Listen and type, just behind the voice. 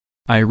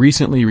I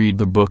recently read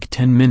the book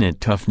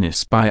 10-Minute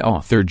Toughness by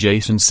author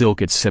Jason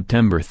Selk. It's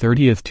September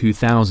 30,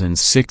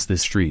 2006.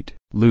 The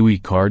Louis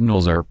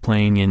Cardinals are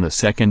playing in the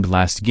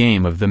second-last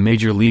game of the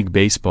Major League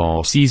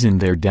Baseball season.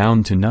 They're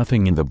down to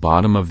nothing in the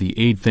bottom of the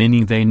 8th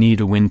inning. They need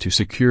a win to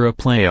secure a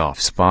playoff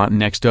spot.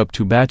 Next up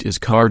to bat is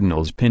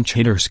Cardinals pinch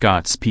hitter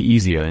Scott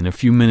Spiezio. In a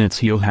few minutes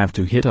he'll have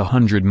to hit a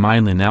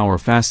 100-mile-an-hour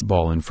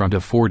fastball in front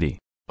of 40,000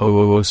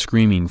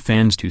 screaming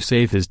fans to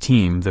save his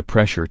team. The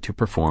pressure to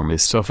perform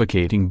is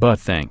suffocating, but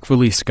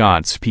thankfully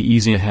Scott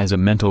Spiezio has a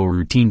mental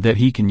routine that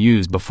he can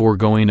use before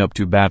going up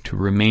to bat to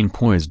remain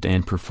poised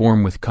and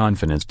perform with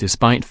confidence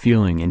despite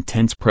feeling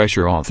intense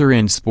pressure. Author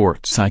and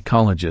sports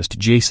psychologist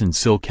Jason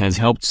Selk has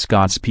helped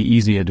Scott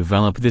Spiezio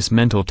develop this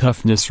mental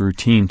toughness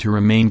routine to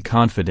remain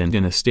confident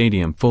in a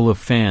stadium full of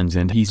fans,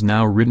 and he's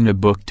now written a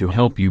book to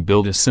help you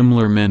build a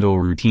similar mental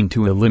routine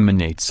to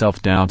eliminate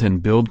self-doubt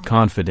and build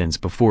confidence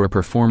before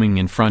performing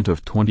in front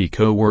of 20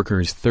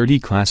 co-workers, 30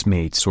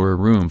 classmates, or a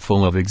room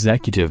full of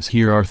executives.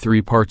 Here are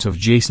 3 parts of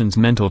Jason's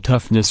mental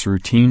toughness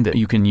routine that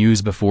you can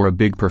use before a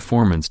big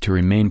performance to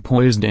remain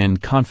poised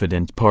and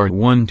confident. Part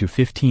 1, to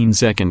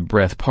 15-second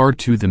breath. Part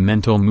 2, the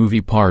mental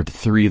movie. Part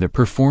 3, the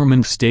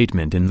performance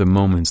statement. In the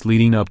moments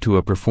leading up to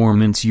a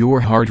performance,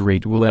 your heart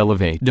rate will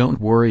elevate.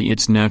 Don't worry,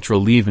 it's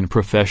natural. Even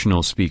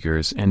professional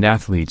speakers and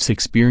athletes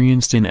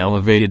experienced an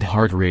elevated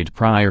heart rate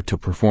prior to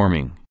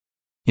performing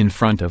in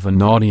front of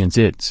an audience.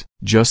 It's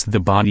just the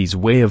body's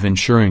way of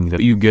ensuring that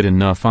you get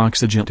enough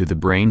oxygen to the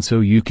brain so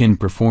you can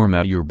perform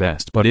at your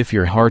best. But if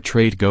your heart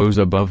rate goes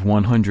above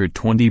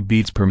 120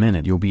 beats per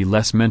minute, you'll be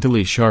less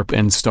mentally sharp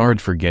and start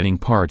forgetting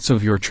parts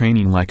of your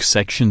training, like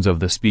sections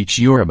of the speech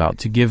you're about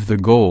to give. The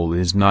goal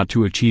is not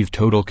to achieve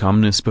total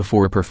calmness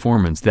before a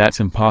performance. That's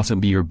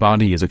impossible. Your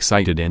body is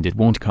excited and it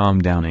won't calm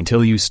down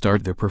until you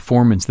start the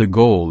performance. The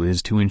goal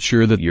is to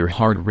ensure that your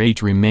heart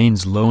rate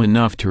remains low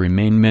enough to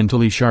remain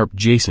mentally sharp.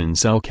 Jason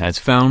Selk has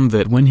found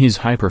that when his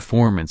high-performance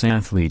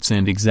athletes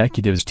and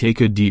executives take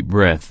a deep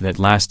breath that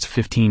lasts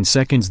 15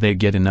 seconds, they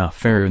get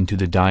enough air into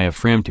the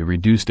diaphragm to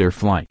reduce their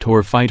flight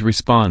or fight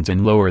response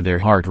and lower their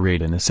heart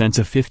rate. In a sense,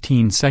 a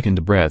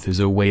 15-second breath is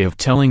a way of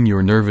telling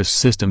your nervous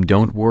system,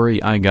 don't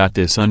worry, I got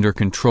this under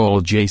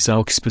control. J.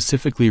 Selk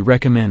specifically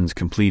recommends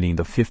completing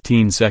the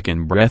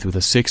 15-second breath with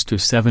a 6 to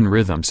 7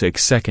 rhythm: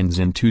 6 seconds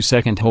in,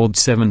 2-second hold,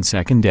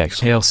 7-second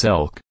exhale.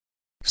 Selk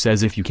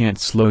says if you can't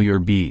slow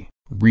your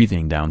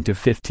breathing down to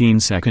 15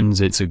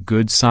 seconds, it's a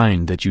good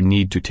sign that you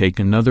need to take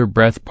another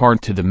breath.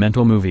 Part to the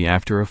mental movie.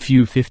 After a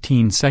few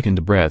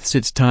 15-second breaths,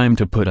 it's time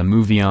to put a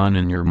movie on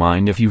in your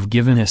mind. If you've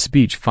given a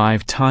speech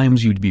 5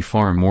 times, you'd be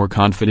far more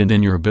confident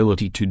in your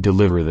ability to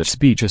deliver the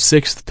speech a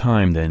 6th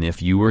time than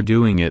if you were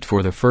doing it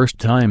for the first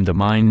time. The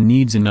mind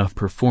needs enough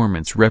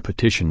performance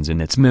repetitions in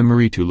its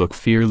memory to look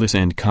fearless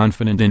and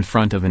confident in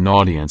front of an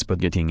audience, but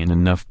getting in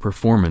enough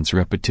performance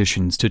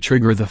repetitions to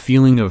trigger the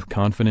feeling of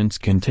confidence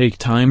can take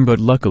time, but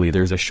luckily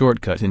there's a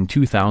shortcut. In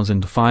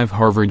 2005,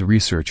 Harvard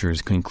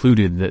researchers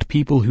concluded that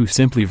people who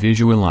simply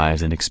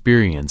visualize an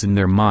experience in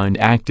their mind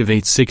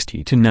activate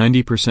 60 to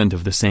 90%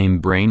 of the same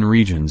brain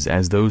regions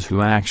as those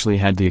who actually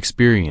had the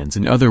experience.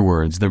 In other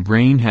words, the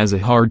brain has a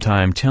hard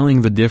time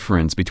telling the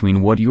difference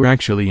between what you're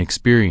actually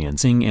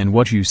experiencing and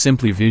what you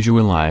simply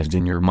visualized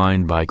in your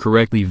mind. By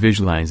correctly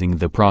visualizing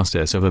the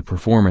process of a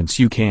performance,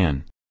 you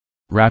can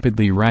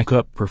rapidly rack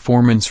up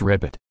performance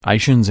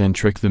repetitions and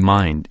trick the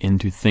mind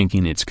into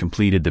thinking it's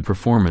completed the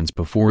performance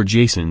before.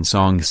 Jason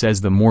Selk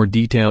says the more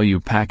detail you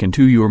pack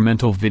into your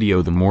mental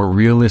video, the more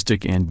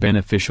realistic and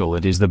beneficial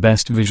it is. The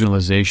best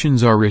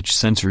visualizations are rich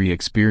sensory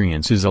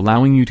experiences,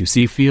 allowing you to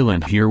see, feel,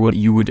 and hear what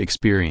you would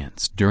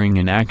experience during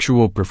an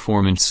actual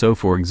performance. So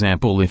for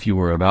example, if you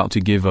were about to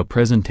give a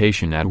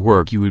presentation at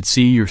work, you would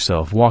see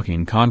yourself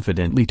walking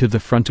confidently to the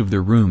front of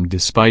the room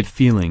despite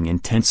feeling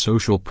intense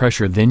social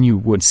pressure. Then you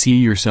would see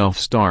yourself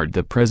start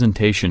the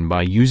presentation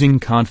by using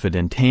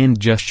confident hand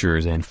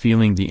gestures and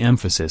feeling the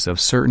emphasis of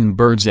certain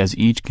words as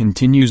each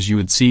continues. You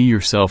would see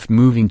yourself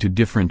moving to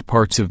different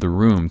parts of the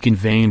room,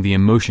 conveying the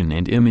emotion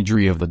and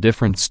imagery of the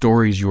different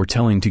stories you're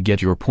telling to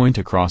get your point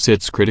across.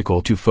 It's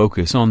critical to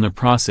focus on the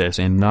process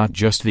and not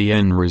just the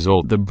end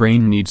result. The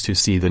brain needs to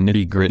see the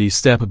nitty-gritty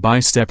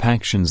step-by-step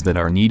actions that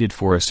are needed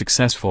for a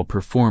successful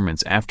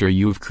performance. After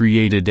you've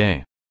created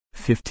a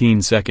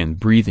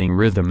 15-second breathing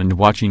rhythm and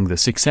watching the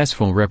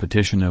successful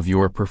repetition of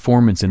your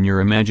performance in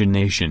your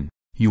imagination,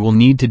 you will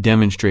need to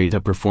demonstrate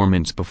a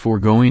performance before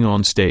going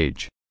on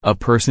stage. A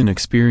person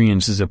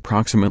experiences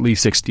approximately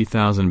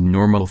 60,000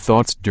 normal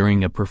thoughts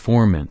during a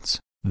performance.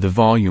 The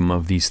volume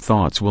of these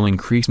thoughts will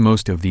increase.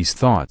 Most of these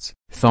thoughts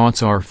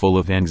are full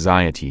of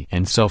anxiety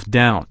and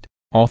self-doubt.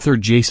 Author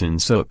Jason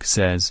Selk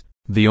says,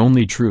 the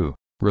only true,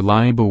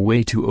 reliable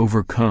way to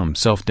overcome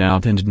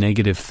self-doubt and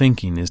negative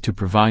thinking is to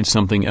provide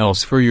something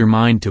else for your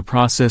mind to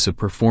process. A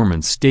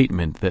performance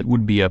statement that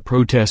would be a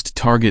protest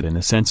target and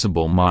a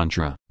sensible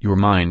mantra your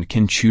mind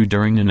can chew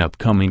during an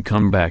upcoming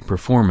comeback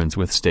performance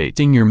with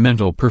stating your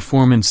mental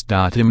performance.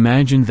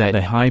 Imagine that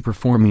a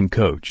high-performing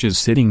coach is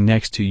sitting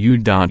next to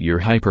you. Your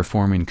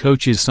high-performing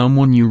coach is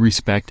someone you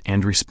respect.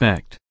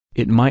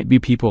 It might be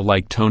people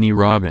like Tony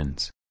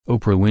Robbins,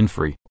 Oprah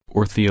Winfrey,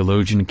 or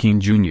theologian King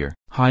Jr.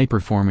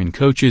 High-performing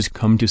coaches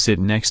come to sit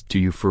next to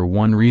you for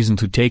one reason: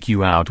 to take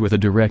you out with a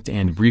direct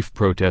and brief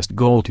protest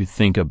goal to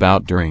think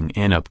about during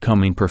an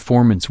upcoming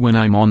performance. When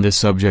I'm on the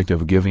subject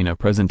of giving a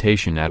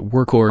presentation at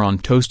work or on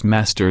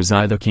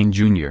Toastmasters, the King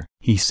Jr.,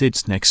 he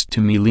sits next to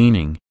me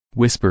leaning,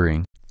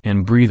 whispering,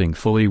 and breathing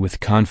fully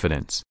with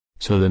confidence.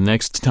 So the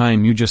next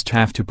time you just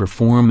have to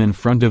perform in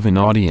front of an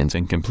audience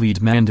and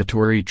complete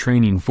mandatory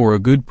training for a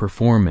good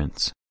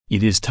performance,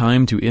 it is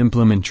time to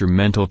implement your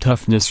mental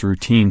toughness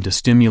routine to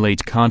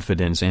stimulate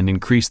confidence and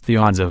increase the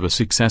odds of a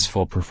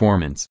successful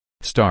performance.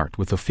 Start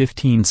with a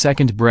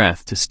 15-second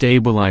breath to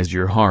stabilize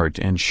your heart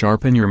and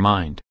sharpen your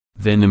mind.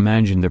 Then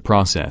imagine the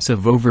process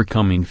of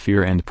overcoming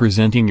fear and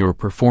presenting your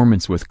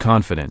performance with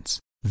confidence.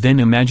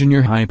 Then imagine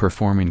your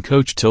high-performing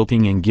coach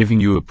tilting and giving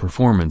you a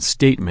performance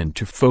statement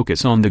to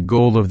focus on the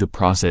goal of the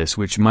process,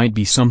 which might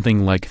be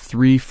something like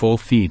 3 full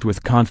feet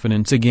with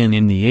confidence again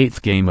in the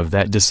 8th game of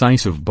that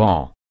decisive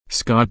ball.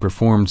 Scott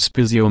performed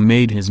spiezio,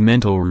 made his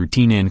mental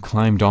routine, and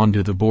climbed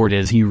onto the board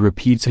as he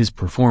repeats his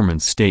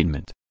performance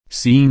statement.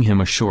 Seeing him,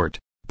 a short,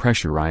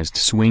 pressurized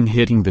swing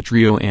hitting the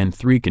trio and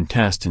 3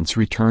 contestants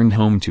returned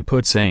home to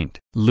put St.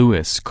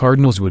 Louis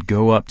Cardinals would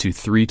go up to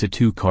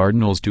 3-2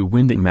 Cardinals to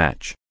win the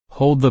match,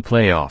 hold the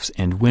playoffs,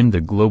 and win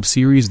the Globe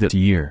Series that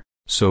year.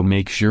 So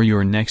make sure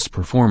your next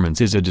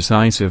performance is a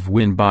decisive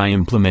win by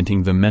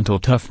implementing the mental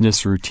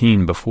toughness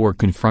routine before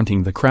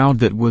confronting the crowd.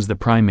 That was the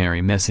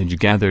primary message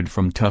gathered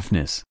from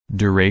Toughness.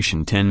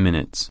 Duration 10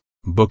 minutes.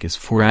 Book is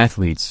for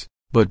athletes,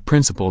 but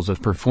principles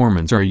of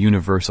performance are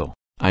universal.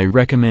 I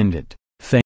recommend it.